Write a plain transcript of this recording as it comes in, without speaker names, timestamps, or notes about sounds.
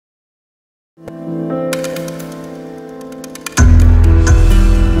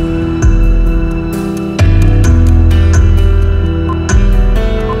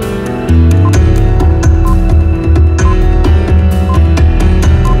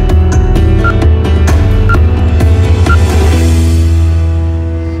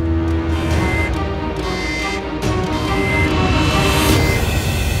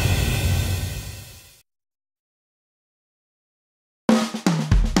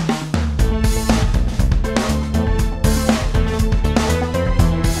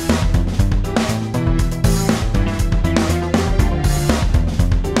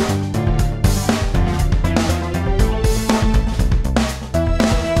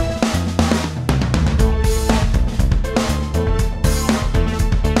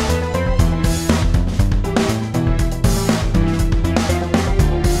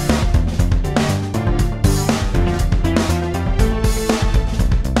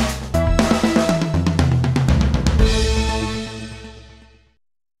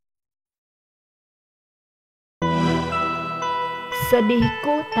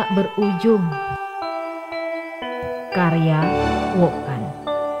Sedihku tak berujung. Karya Wokan.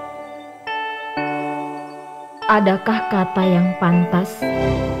 Adakah kata yang pantas?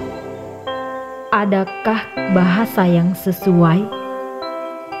 Adakah bahasa yang sesuai?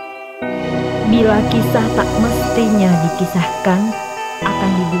 Bila kisah tak mestinya dikisahkan,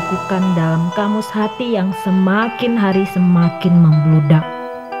 akan dibukukan dalam kamus hati yang semakin hari semakin membludak.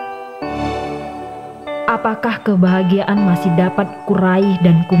 Apakah kebahagiaan masih dapat kuraih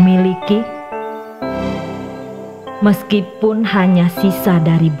dan kumiliki? Meskipun hanya sisa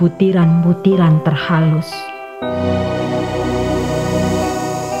dari butiran-butiran terhalus.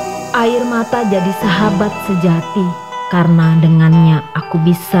 Air mata jadi sahabat sejati, karena dengannya aku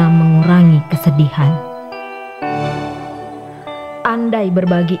bisa mengurangi kesedihan. Andai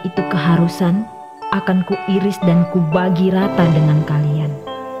berbagi itu keharusan, akan kuiris dan kubagi rata dengan kalian.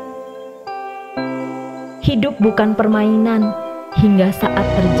 Hidup bukan permainan, hingga saat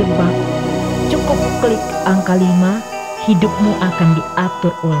terjebak, cukup klik angka 5, hidupmu akan diatur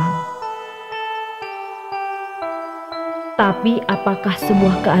ulang. Tapi apakah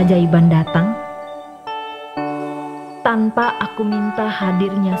sebuah keajaiban datang? Tanpa aku minta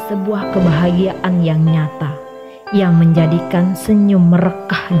hadirnya sebuah kebahagiaan yang nyata, yang menjadikan senyum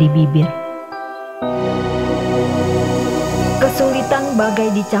merekah di bibir. Kesulitan bagai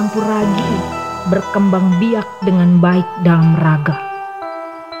dicampur ragi, berkembang biak dengan baik dalam raga.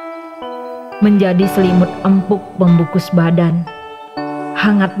 Menjadi selimut empuk pembungkus badan,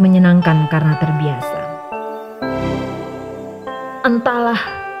 hangat menyenangkan karena terbiasa. Entahlah,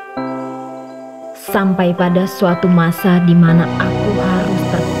 sampai pada suatu masa di mana aku harus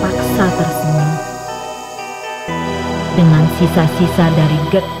terpaksa tersenyum dengan sisa-sisa dari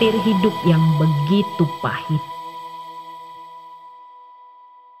getir hidup yang begitu pahit.